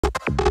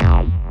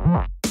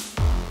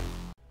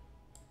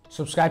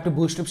Subscribe to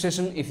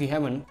BoostUpStation if you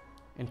haven't.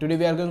 And today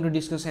we are going to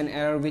discuss an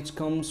error which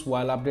comes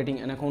while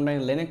updating Anaconda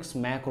in Linux,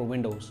 Mac or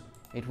Windows.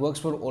 It works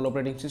for all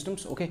operating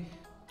systems. Okay,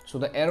 so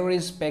the error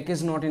is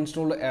package not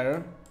installed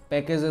error.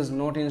 Package is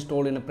not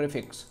installed in a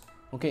prefix.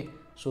 Okay,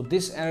 so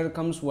this error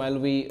comes while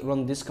we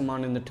run this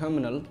command in the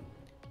terminal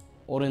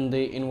or in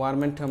the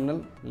environment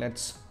terminal.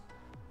 Let's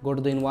go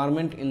to the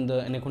environment in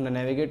the Anaconda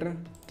navigator,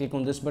 click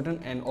on this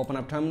button and open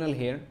up terminal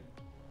here.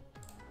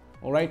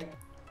 Alright,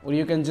 or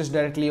you can just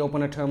directly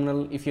open a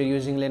terminal if you're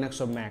using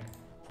Linux or Mac.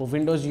 For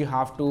Windows you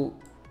have to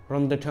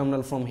run the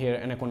terminal from here,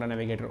 Anaconda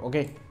navigator.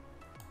 Okay,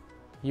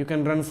 you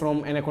can run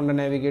from Anaconda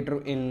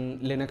navigator in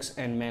Linux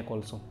and Mac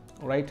also.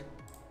 Alright,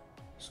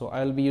 so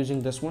I'll be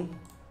using this one.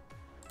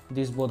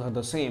 These both are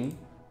the same.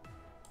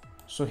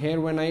 So here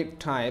when I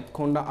type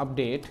conda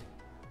update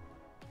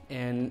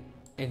and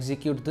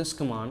execute this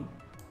command,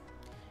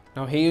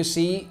 now here you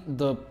see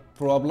the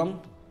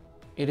problem.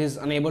 It is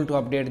unable to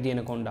update the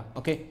Anaconda.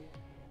 Okay,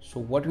 so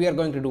what we are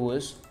going to do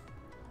is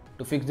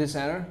to fix this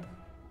error.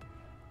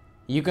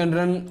 You can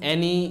run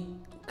any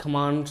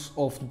commands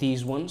of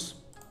these ones.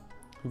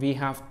 We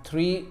have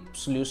three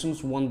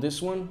solutions,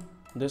 this one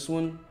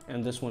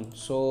and this one.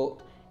 So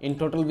in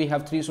total we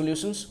have three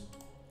solutions.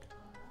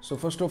 So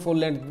first of all,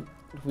 let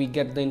we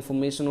get the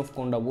information of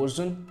conda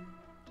version,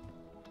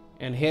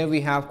 and here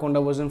we have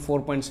conda version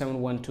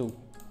 4.712.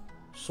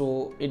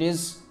 so it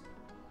is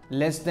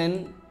less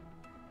than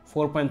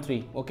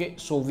 4.3. okay,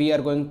 so we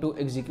are going to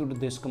execute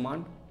this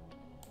command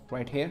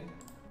right here.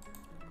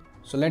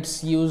 So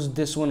let's use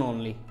this one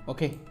only.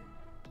 Okay,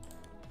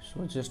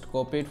 so just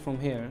copy it from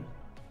here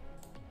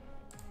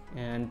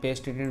and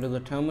paste it into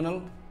the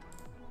terminal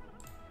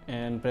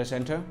and press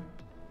enter.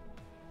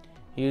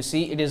 You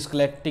see it is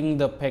collecting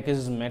the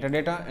package's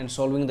metadata and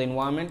solving the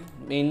environment,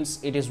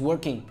 means it is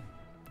working.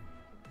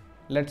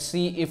 Let's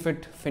see if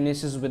it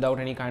finishes without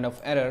any kind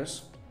of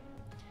errors.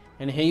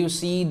 And here you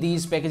see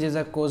these packages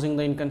are causing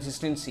the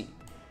inconsistency.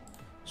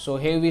 So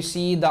here we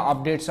see the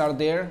updates are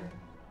there.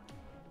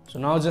 So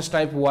now just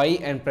type Y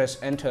and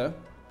press enter.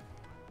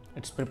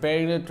 It's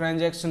preparing the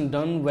transaction,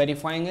 done,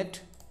 verifying it.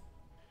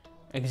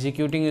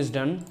 Executing is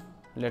done.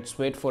 Let's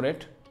wait for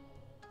it.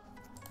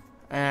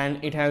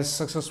 And it has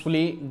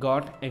successfully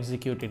got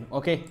executed.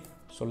 Okay,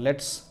 so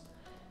let's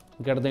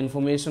get the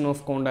information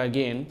of conda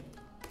again.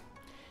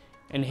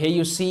 And here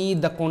you see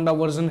the conda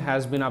version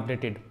has been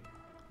updated,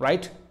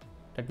 right?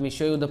 Let me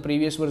show you the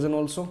previous version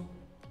also.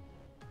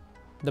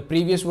 The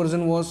previous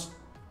version was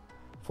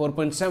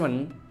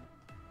 4.7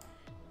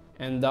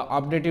 and the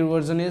updated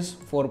version is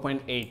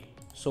 4.8.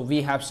 So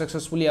we have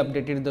successfully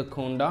updated the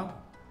conda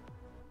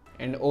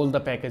and all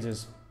the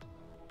packages.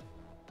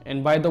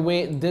 And by the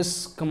way,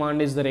 this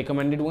command is the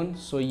recommended one,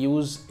 so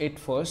use it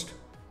first.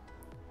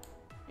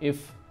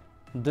 If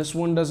this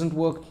one doesn't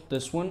work,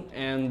 this one,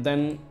 and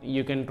then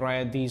you can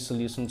try these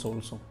solutions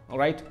also.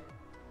 Alright,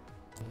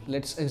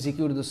 let's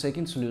execute the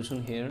second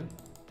solution here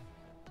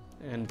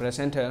and press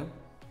enter.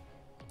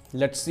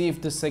 Let's see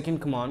if the second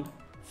command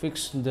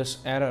fixed this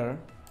error.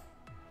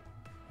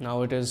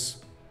 Now it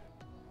is,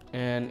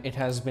 and it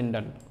has been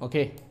done.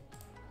 Okay,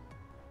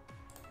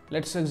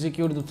 let's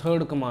execute the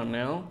third command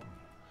now.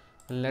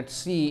 Let's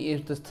see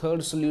if the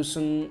third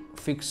solution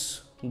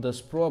fix this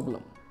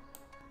problem.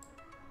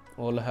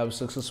 All have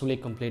successfully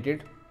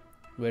completed.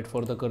 Wait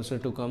for the cursor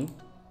to come.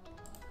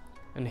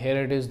 And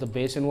here it is, the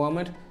base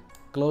environment.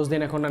 Close the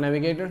Anaconda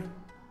navigator.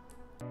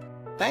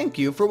 Thank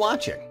you for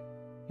watching.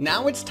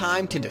 Now it's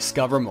time to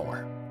discover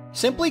more.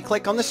 Simply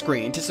click on the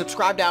screen to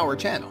subscribe to our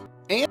channel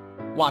and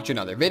watch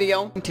another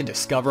video to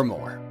discover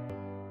more.